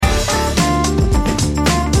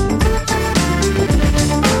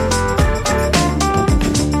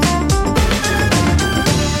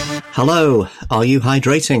Hello, are you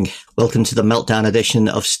hydrating? Welcome to the meltdown edition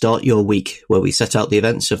of Start Your Week, where we set out the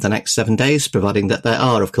events of the next 7 days, providing that there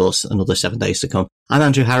are, of course, another 7 days to come. I'm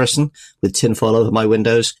Andrew Harrison, with tinfoil over my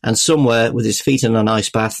windows, and somewhere with his feet in an ice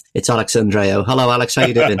bath, it's Alex Andreou. Hello, Alex, how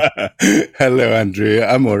you doing? Hello, Andrew.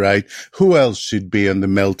 I'm all right. Who else should be on the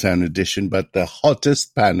meltdown edition but the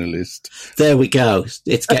hottest panelist? There we go.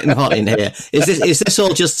 It's getting hot in here. Is this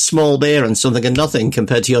all just small beer and something and nothing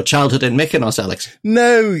compared to your childhood in Mykonos, Alex?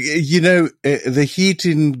 No, the heat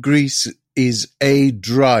in Greece is A,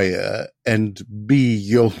 drier, and B,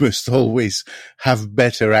 you almost always have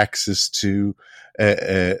better access to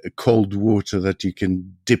cold water that you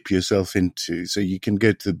can dip yourself into. So you can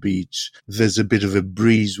go to the beach. There's a bit of a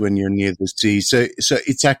breeze when you're near the sea. So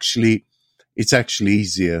it's actually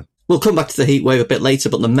easier. We'll come back to the heat wave a bit later,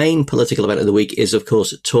 but the main political event of the week is, of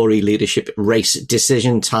course, Tory leadership race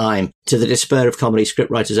decision time. To the despair of comedy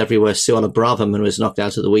scriptwriters everywhere, Suella Braverman was knocked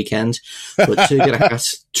out at the weekend, but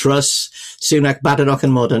Tugendhat, Truss, Sunak, Badenoch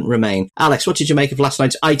and Mordaunt remain. Alex, what did you make of last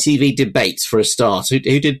night's ITV debates for a start? Who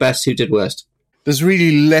did best, who did worst? There's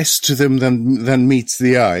really less to them than meets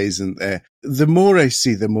the eye, isn't there? The more I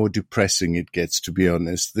see, the more depressing it gets, to be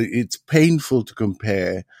honest. It's painful to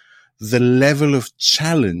compare the level of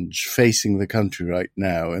challenge facing the country right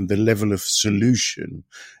now and the level of solution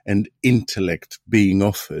and intellect being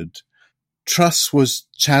offered. Truss was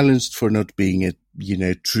challenged for not being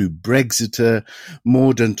a true Brexiter,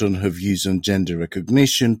 Mordaunt on her views on gender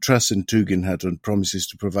recognition, Truss and Tugendhat on promises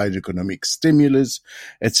to provide economic stimulus,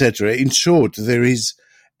 etc. In short, there is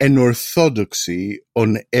an orthodoxy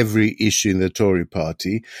on every issue in the Tory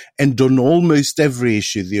party, and on almost every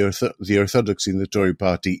issue, the orthodoxy in the Tory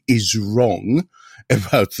party is wrong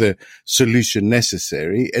about the solution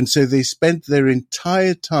necessary. And so they spent their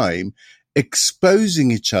entire time exposing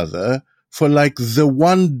each other for like the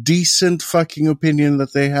one decent fucking opinion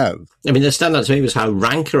that they have. I mean, the standout to me was how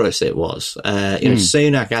rancorous it was.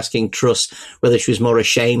 Sunak asking Truss whether she was more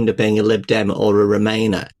ashamed of being a Lib Dem or a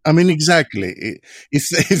Remainer. I mean, exactly.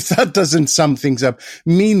 If that doesn't sum things up.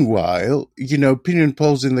 Meanwhile, opinion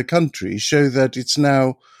polls in the country show that it's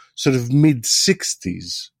now sort of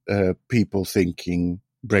mid-60s people thinking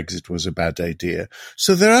Brexit was a bad idea.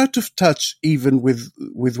 So they're out of touch even with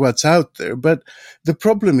what's out there. But the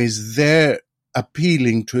problem is they're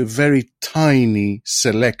appealing to a very tiny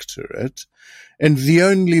selectorate. And the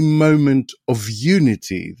only moment of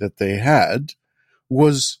unity that they had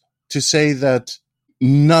was to say that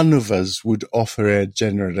none of us would offer a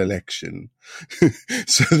general election.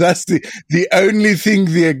 So that's the only thing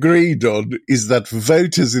they agreed on, is that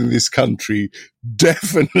voters in this country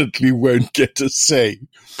definitely won't get a say.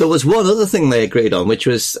 There was one other thing they agreed on, which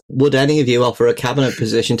was, would any of you offer a cabinet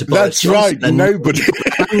position to Boris Johnson? That's right, and nobody.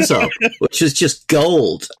 Hands up, which was just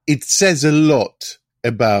gold. It says a lot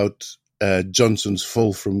about Johnson's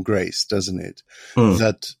fall from grace, doesn't it?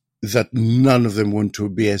 That none of them want to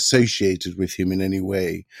be associated with him in any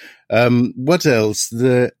way. What else?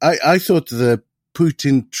 I thought the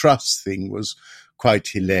Putin-Truss thing was quite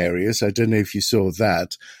hilarious. I don't know if you saw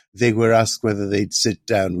that. They were asked whether they'd sit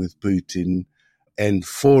down with Putin, and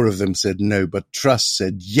 4 of them said no, but Truss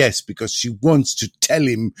said yes, because she wants to tell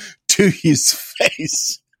him to his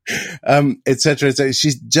face. Etc. Et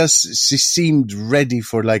she seemed ready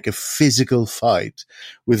for like a physical fight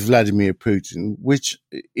with Vladimir Putin, which,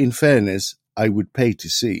 in fairness, I would pay to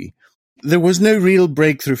see. There was no real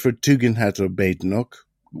breakthrough for Tugendhat or Badenoch,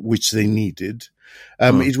 which they needed.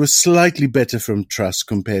 It was slightly better from Truss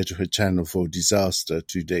compared to her Channel 4 disaster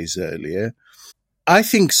 2 days earlier. I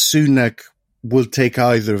think Sunak will take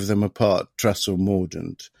either of them apart, Truss or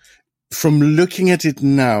Mordaunt. From looking at it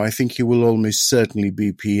now, I think he will almost certainly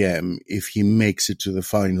be PM if he makes it to the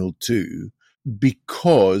final 2,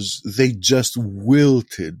 because they just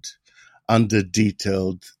wilted under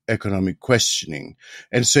detailed economic questioning.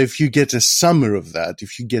 And so if you get a summer of that,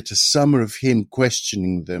 if you get a summer of him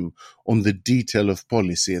questioning them on the detail of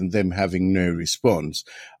policy and them having no response,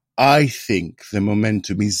 I think the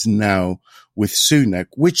momentum is now with Sunak,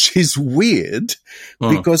 which is weird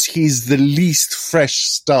because he's the least fresh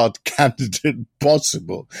start candidate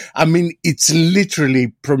possible. I mean, it's literally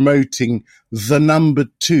promoting the number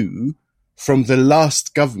 2 from the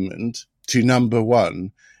last government to number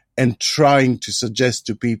 1 and trying to suggest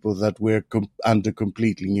to people that we're under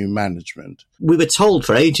completely new management. We were told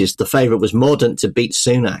for ages the favourite was Mordaunt to beat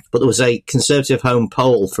Sunak, but there was a Conservative Home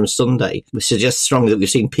poll from Sunday which suggests strongly that we've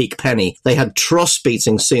seen peak penny. They had Truss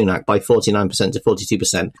beating Sunak by 49% to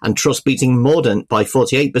 42% and Truss beating Mordaunt by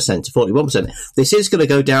 48% to 41%. This is going to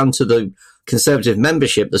go down to the Conservative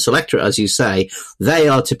membership, the selectorate, as you say, they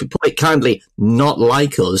are, to put it kindly, not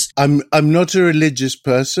like us. I'm not a religious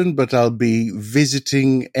person, but I'll be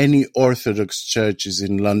visiting any Orthodox churches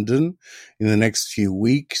in London in the next few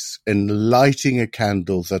weeks and lighting a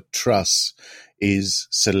candle that Truss is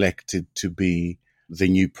selected to be the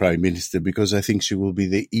new Prime Minister, because I think she will be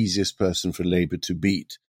the easiest person for Labour to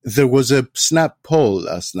beat. There was a Snap poll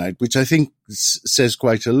last night, which I think says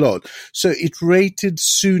quite a lot. So it rated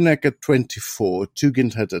Sunak at 24,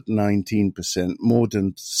 Tugendhat at 19%,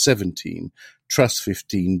 Mordaunt 17%, Truss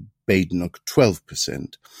 15%, Badenoch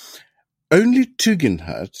 12%. Only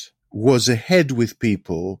Tugendhat was ahead with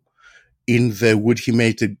people in the would he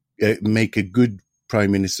make a good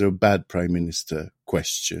Prime Minister or bad Prime Minister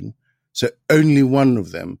question. So only one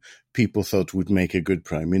of them people thought would make a good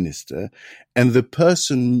Prime Minister. And the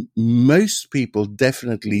person most people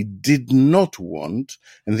definitely did not want,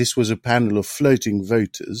 and this was a panel of floating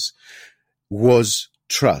voters, was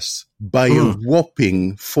Truss by a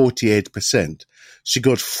whopping 48%. She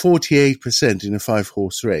got 48% in a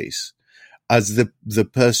 5-horse race as the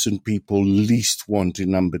person people least want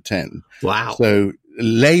in number 10. Wow. So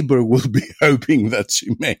Labour will be hoping that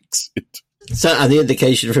she makes it. So, and the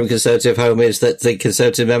indication from Conservative Home is that the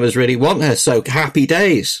Conservative members really want her. So happy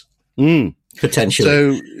days, potentially.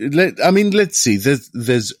 So, let's see.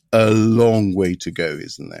 There's a long way to go,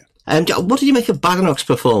 isn't there? And what did you make of Badenoch's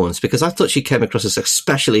performance? Because I thought she came across as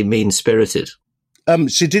especially mean-spirited.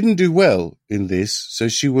 She didn't do well in this, so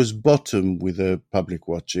she was bottom with the public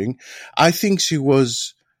watching. I think she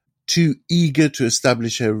was too eager to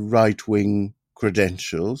establish her right-wing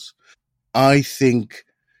credentials. I think,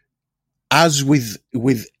 as with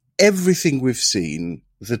everything we've seen,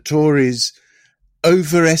 the Tories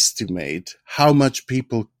overestimate how much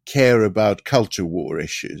people care about culture war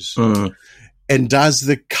issues. And as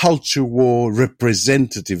the culture war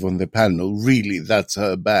representative on the panel, really, that's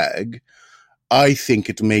her bag. I think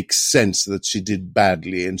it makes sense that she did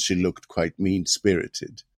badly and she looked quite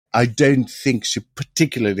mean-spirited. I don't think she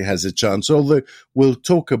particularly has a chance, although we'll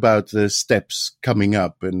talk about the steps coming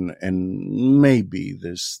up and maybe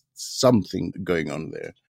there's something going on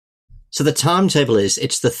there. So the timetable is,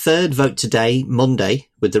 it's the third vote today, Monday,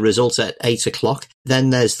 with the results at 8 o'clock. Then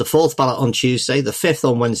there's the fourth ballot on Tuesday, the fifth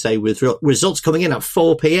on Wednesday, with results coming in at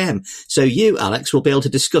 4 p.m. So you, Alex, will be able to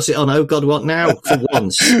discuss it on Oh God, What Now for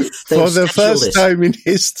once. For the first time in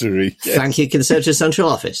history. Yes. Thank you, Conservative Central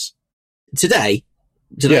Office. Today's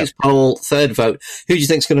poll, third vote. Who do you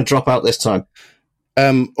think is going to drop out this time?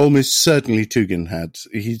 Almost certainly Tugendhat.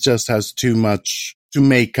 He just has too much to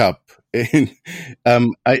make up. I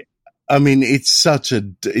mean,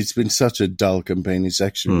 it's been such a dull campaign. It's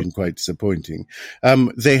actually been quite disappointing.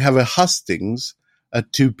 They have a hustings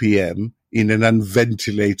at 2 p.m. in an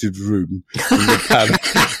unventilated room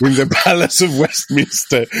in the Palace of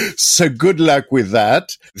Westminster. So good luck with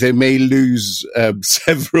that. They may lose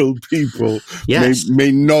several people. Yes.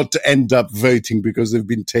 May not end up voting because they've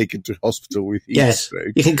been taken to hospital with heat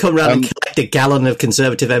stroke. You can come round and collect a gallon of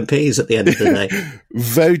Conservative MPs at the end of the day.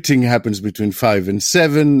 Voting happens between 5 and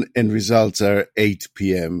 7 and results are 8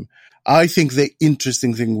 p.m. I think the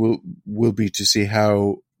interesting thing will be to see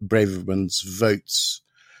how Braverman's votes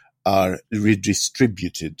are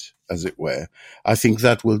redistributed, as it were. I think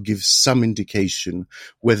that will give some indication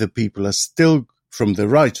whether people are still, from the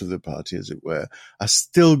right of the party, as it were, are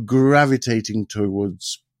still gravitating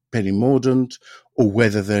towards Penny Mordaunt, or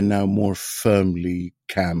whether they're now more firmly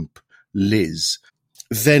camp Liz.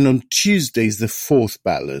 Then on Tuesday is the fourth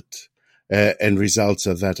ballot, and results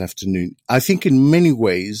are that afternoon. I think in many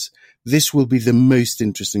ways, this will be the most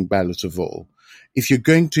interesting ballot of all. If you're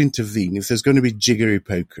going to intervene, if there's going to be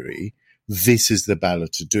jiggery-pokery, this is the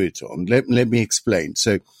ballot to do it on. Let me explain.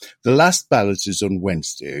 So the last ballot is on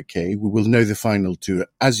Wednesday, okay? We will know the final two,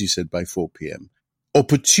 as you said, by 4 p.m.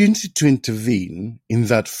 Opportunity to intervene in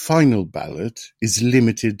that final ballot is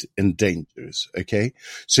limited and dangerous, okay?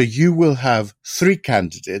 So you will have 3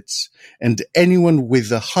 candidates and anyone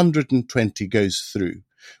with 120 goes through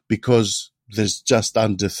because there's just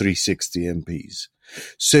under 360 MPs.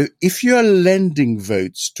 So if you are lending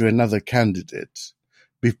votes to another candidate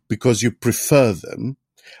because you prefer them,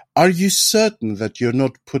 are you certain that you're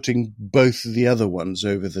not putting both the other ones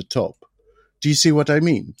over the top? Do you see what I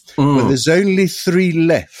mean? When there's only 3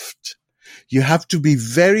 left, you have to be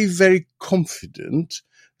very, very confident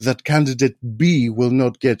that candidate B will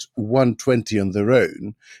not get 120 on their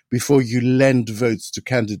own before you lend votes to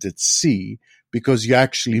candidate C, because you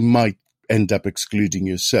actually might end up excluding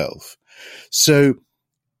yourself. So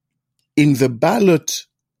in the ballot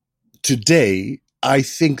today, I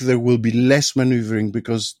think there will be less manoeuvring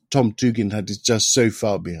because Tom Tugendhat is just so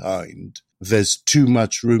far behind. There's too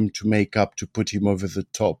much room to make up to put him over the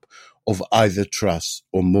top of either Truss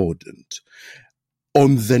or Mordaunt.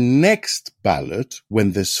 On the next ballot,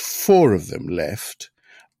 when there's 4 of them left,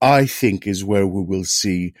 I think is where we will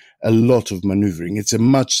see a lot of manoeuvring. It's a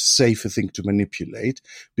much safer thing to manipulate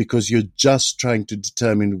because you're just trying to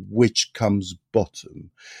determine which comes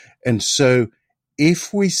bottom. And so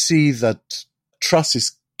if we see that Truss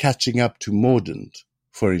is catching up to Mordaunt,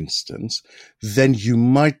 for instance, then you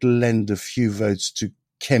might lend a few votes to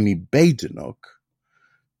Kemi Badenoch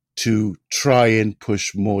to try and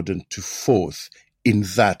push Mordaunt to 4th in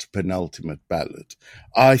that penultimate ballot.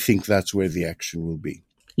 I think that's where the action will be.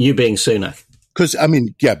 You being Sunak.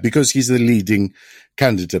 Because he's the leading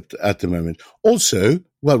candidate at the moment. Also,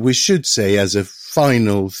 well, we should say as a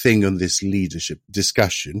final thing on this leadership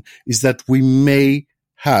discussion is that we may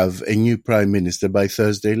have a new prime minister by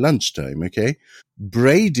Thursday lunchtime, okay?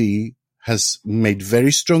 Brady has made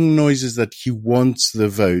very strong noises that he wants the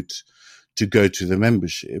vote to go to the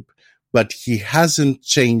membership, but he hasn't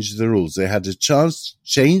changed the rules. They had a chance to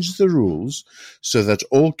change the rules so that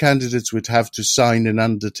all candidates would have to sign an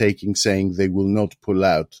undertaking saying they will not pull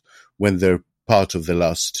out when they're part of the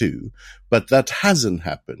last 2. But that hasn't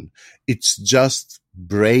happened. It's just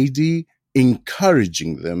Brady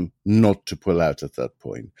encouraging them not to pull out at that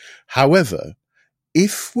point. However,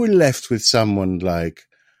 if we're left with someone like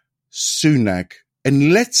Sunak,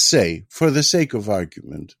 and let's say, for the sake of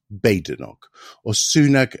argument, Badenoch, or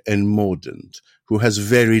Sunak and Mordaunt, who has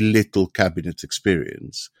very little cabinet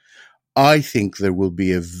experience, I think there will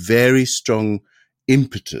be a very strong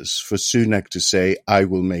impetus for Sunak to say, I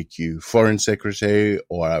will make you foreign secretary,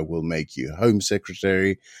 or I will make you home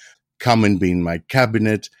secretary, come and be in my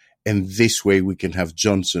cabinet. And this way we can have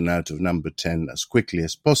Johnson out of number 10 as quickly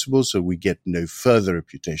as possible so we get no further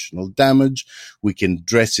reputational damage. We can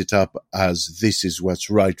dress it up as this is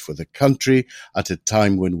what's right for the country at a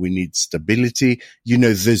time when we need stability. You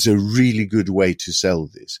know, there's a really good way to sell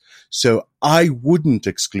this. So I wouldn't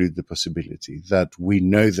exclude the possibility that we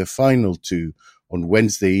know the final 2 on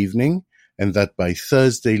Wednesday evening and that by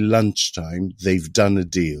Thursday lunchtime they've done a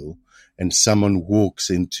deal and someone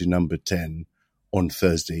walks into number 10 on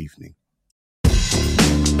Thursday evening.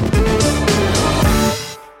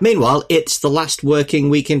 Meanwhile, it's the last working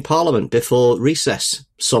week in Parliament before recess,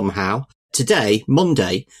 somehow. Today,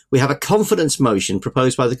 Monday, we have a confidence motion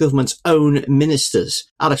proposed by the government's own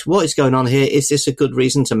ministers. Alex, what is going on here? Is this a good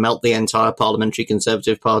reason to melt the entire Parliamentary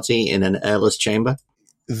Conservative Party in an airless chamber?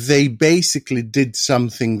 They basically did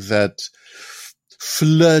something that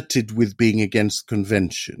flirted with being against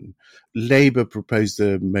convention. Labour proposed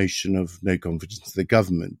a motion of no confidence in the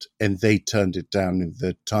government, and they turned it down in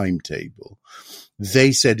the timetable.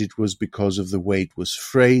 They said it was because of the way it was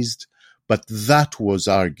phrased, but that was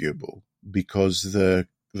arguable because the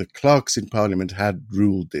clerks in Parliament had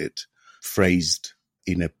ruled it phrased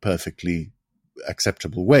in a perfectly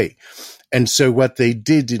acceptable way. And so what they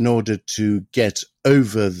did in order to get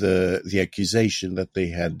over the accusation that they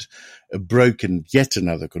had broken yet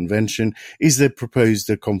another convention is they proposed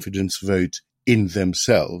a confidence vote in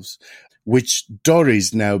themselves, which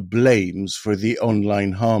Dorries now blames for the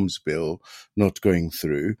online harms bill not going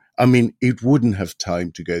through. I mean, it wouldn't have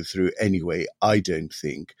time to go through anyway, I don't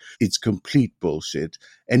think. It's complete bullshit.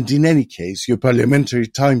 And in any case, your parliamentary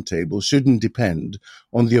timetable shouldn't depend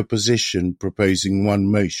on the opposition proposing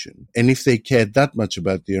one motion. And if they cared that much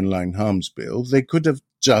about the online harms bill, they could have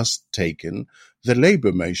just taken the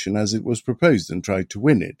Labour motion as it was proposed and tried to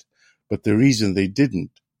win it. But the reason they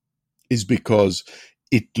didn't is because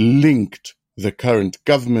it linked the current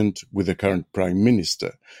government with the current prime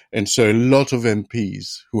minister. And so a lot of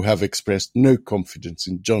MPs who have expressed no confidence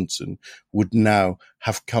in Johnson would now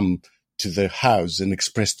have come to the House and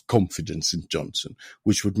expressed confidence in Johnson,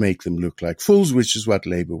 which would make them look like fools, which is what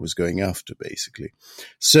Labour was going after, basically.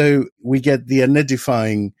 So we get the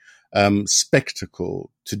unedifying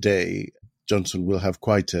spectacle today. Johnson will have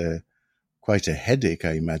quite a headache,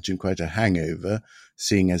 I imagine, quite a hangover,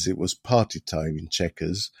 seeing as it was party time in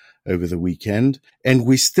Chequers over the weekend. And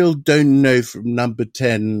we still don't know from number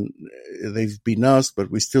 10, they've been asked, but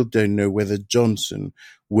we still don't know whether Johnson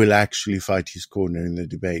will actually fight his corner in the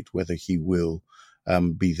debate, whether he will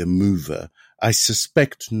be the mover. I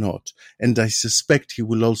suspect not. And I suspect he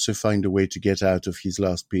will also find a way to get out of his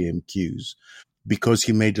last PMQs, because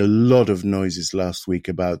he made a lot of noises last week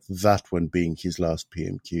about that one being his last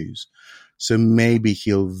PMQs. So maybe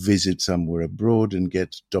he'll visit somewhere abroad and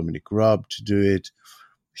get Dominic Raab to do it.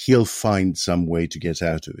 He'll find some way to get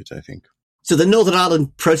out of it, I think. So the Northern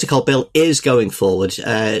Ireland Protocol Bill is going forward.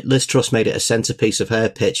 Liz Truss made it a centrepiece of her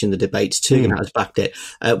pitch in the debates. Toogan has backed it.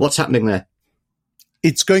 What's happening there?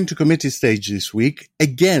 It's going to committee stage this week.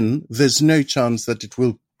 Again, there's no chance that it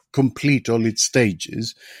will complete all its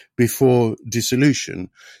stages before dissolution.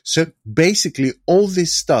 So basically, all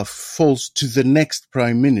this stuff falls to the next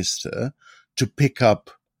Prime Minister to pick up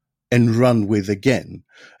and run with again.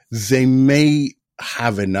 They may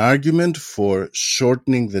have an argument for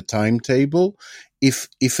shortening the timetable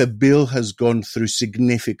if a bill has gone through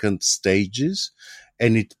significant stages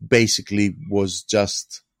and it basically was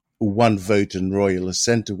just one vote and royal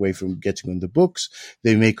assent away from getting on the books.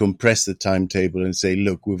 They may compress the timetable and say,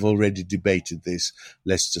 look, we've already debated this,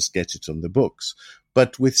 let's just get it on the books.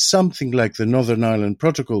 But with something like the Northern Ireland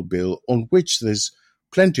Protocol Bill, on which there's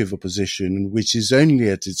plenty of opposition and which is only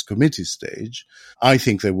at its committee stage, I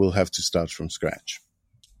think they will have to start from scratch.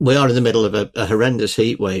 We are in the middle of a horrendous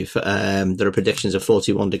heat wave. There are predictions of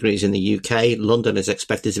 41 degrees in the UK. London is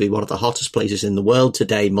expected to be one of the hottest places in the world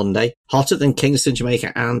today, Monday. Hotter than Kingston,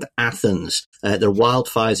 Jamaica and Athens. There are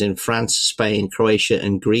wildfires in France, Spain, Croatia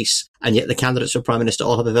and Greece. And yet the candidates for Prime Minister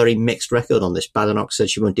all have a very mixed record on this. Badenoch said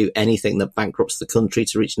she won't do anything that bankrupts the country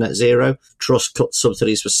to reach net zero. Truss cut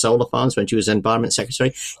subsidies for solar farms when she was Environment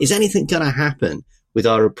Secretary. Is anything going to happen with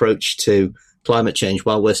our approach to climate change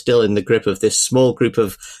while we're still in the grip of this small group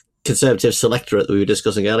of Conservative selectorate that we were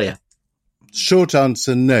discussing earlier? Short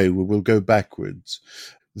answer, no, we will go backwards.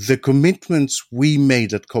 The commitments we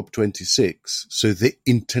made at COP26, so the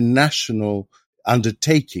international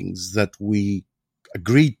undertakings that we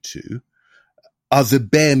agreed to, are the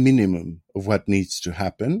bare minimum of what needs to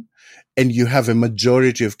happen. And you have a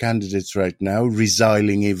majority of candidates right now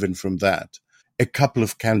resiling even from that. A couple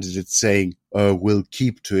of candidates saying, we'll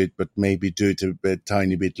keep to it, but maybe do it a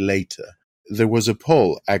tiny bit later. There was a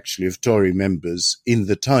poll, actually, of Tory members in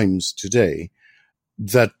the Times today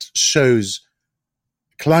that shows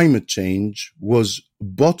climate change was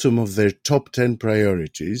bottom of their top 10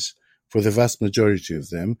 priorities for the vast majority of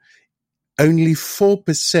them. Only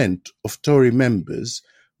 4% of Tory members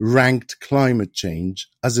ranked climate change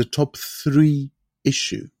as a top 3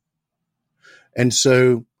 issue. And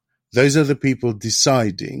so those are the people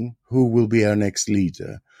deciding who will be our next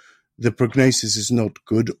leader. The prognosis is not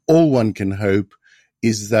good. All one can hope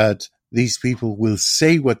is that these people will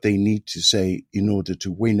say what they need to say in order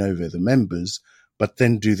to win over the members, but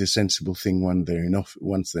then do the sensible thing once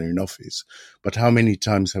they're in office. But how many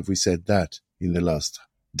times have we said that in the last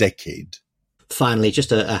decade? Finally,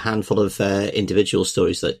 just a handful of individual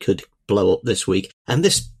stories that could blow up this week. And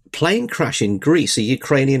this plane crash in Greece, a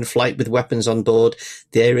Ukrainian flight with weapons on board.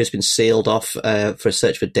 The area has been sealed off for a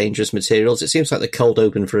search for dangerous materials. It seems like the cold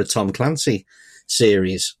open for a Tom Clancy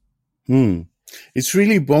series. It's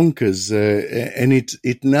really bonkers. And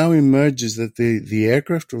it now emerges that the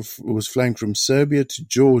aircraft was flying from Serbia to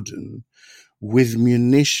Jordan with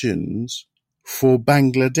munitions for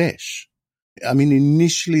Bangladesh. I mean,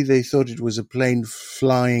 initially they thought it was a plane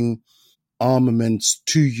flying armaments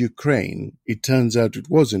to Ukraine. It turns out it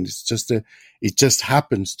wasn't. It just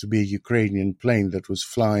happens to be a Ukrainian plane that was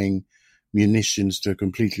flying munitions to a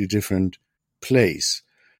completely different place.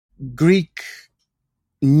 Greek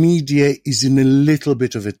media is in a little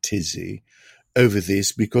bit of a tizzy over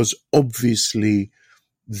this because obviously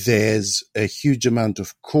there's a huge amount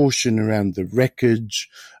of caution around the wreckage.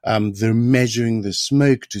 They're measuring the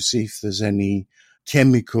smoke to see if there's any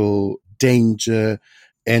chemical danger.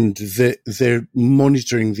 And they're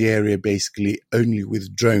monitoring the area basically only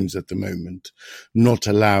with drones at the moment, not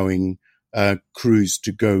allowing crews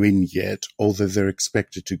to go in yet, although they're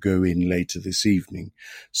expected to go in later this evening.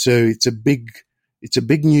 So it's a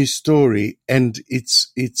big news story, and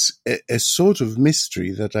it's a sort of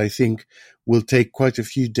mystery that I think will take quite a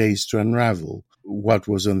few days to unravel what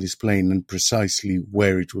was on this plane and precisely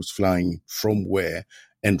where it was flying from, where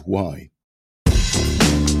and why.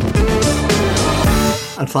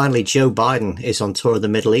 And finally, Joe Biden is on tour of the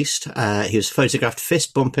Middle East. He was photographed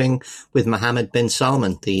fist bumping with Mohammed bin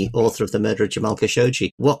Salman, the author of the murder of Jamal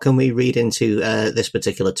Khashoggi. What can we read into this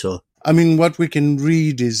particular tour? I mean, what we can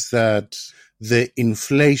read is that the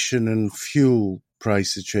inflation and fuel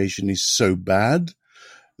price situation is so bad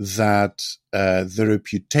that the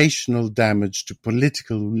reputational damage to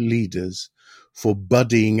political leaders for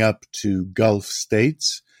buddying up to Gulf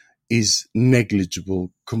states is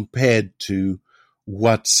negligible compared to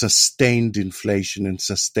what sustained inflation and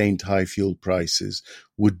sustained high fuel prices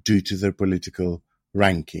would do to their political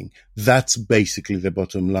ranking. That's basically the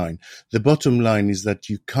bottom line. The bottom line is that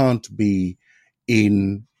you can't be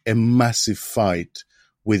in a massive fight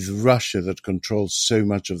with Russia that controls so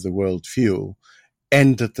much of the world fuel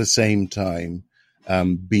and at the same time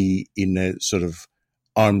be in a sort of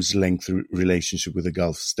arm's length relationship with the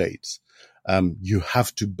Gulf states. You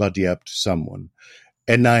have to buddy up to someone.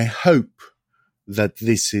 And I hope that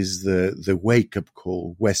this is the wake-up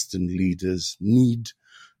call Western leaders need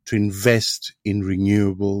to invest in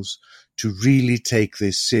renewables, to really take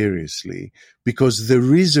this seriously, because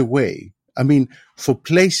there is a way. I mean, for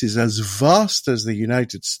places as vast as the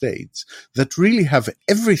United States that really have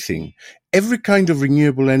everything, every kind of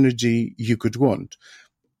renewable energy you could want,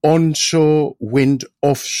 onshore wind,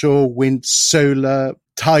 offshore wind, solar,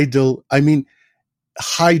 tidal, I mean,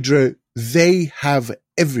 hydro, they have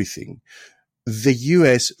everything. The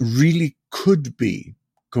US really could be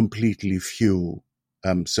completely fuel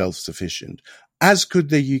self-sufficient, as could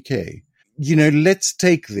the UK. You know, let's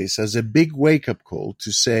take this as a big wake-up call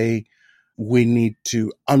to say we need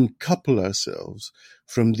to uncouple ourselves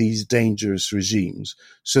from these dangerous regimes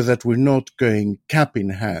so that we're not going cap in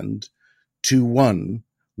hand to one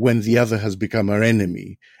when the other has become our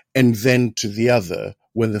enemy, and then to the other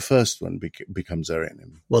when the first one becomes our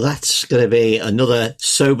enemy. Well, that's going to be another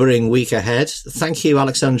sobering week ahead. Thank you,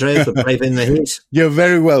 Andreou, for braving the heat. You're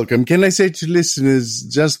very welcome. Can I say to listeners,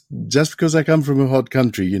 just because I come from a hot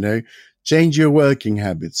country, you know, change your working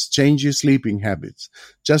habits, change your sleeping habits,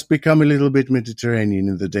 just become a little bit Mediterranean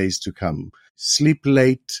in the days to come. Sleep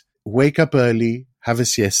late, wake up early, have a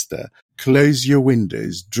siesta. Close your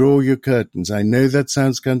windows, draw your curtains. I know that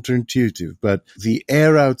sounds counterintuitive, but the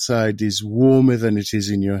air outside is warmer than it is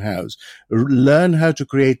in your house. Learn how to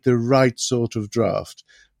create the right sort of draft.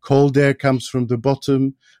 Cold air comes from the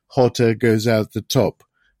bottom, hot air goes out the top.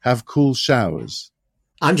 Have cool showers.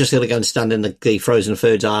 I'm just going to go and stand in the frozen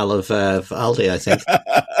foods aisle of Aldi, I think.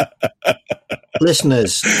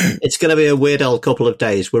 Listeners, it's going to be a weird old couple of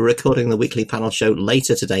days. We're recording the weekly panel show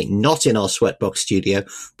later today, not in our Sweatbox studio,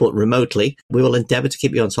 but remotely. We will endeavour to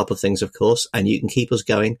keep you on top of things, of course, and you can keep us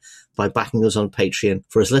going by backing us on Patreon.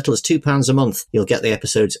 For as little as £2 a month, you'll get the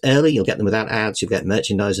episodes early, you'll get them without ads, you'll get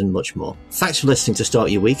merchandise and much more. Thanks for listening to Start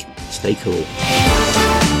Your Week. Stay cool.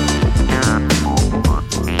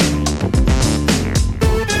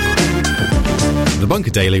 The Bunker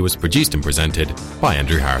Daily was produced and presented by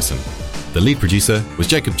Andrew Harrison. The lead producer was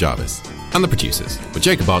Jacob Jarvis, and the producers were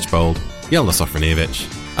Jacob Archbold, Jelena Sofronievich,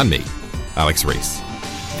 and me, Alex Rees.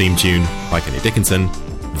 Theme tune by Kenny Dickinson.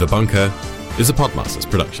 The Bunker is a Podmasters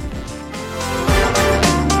production.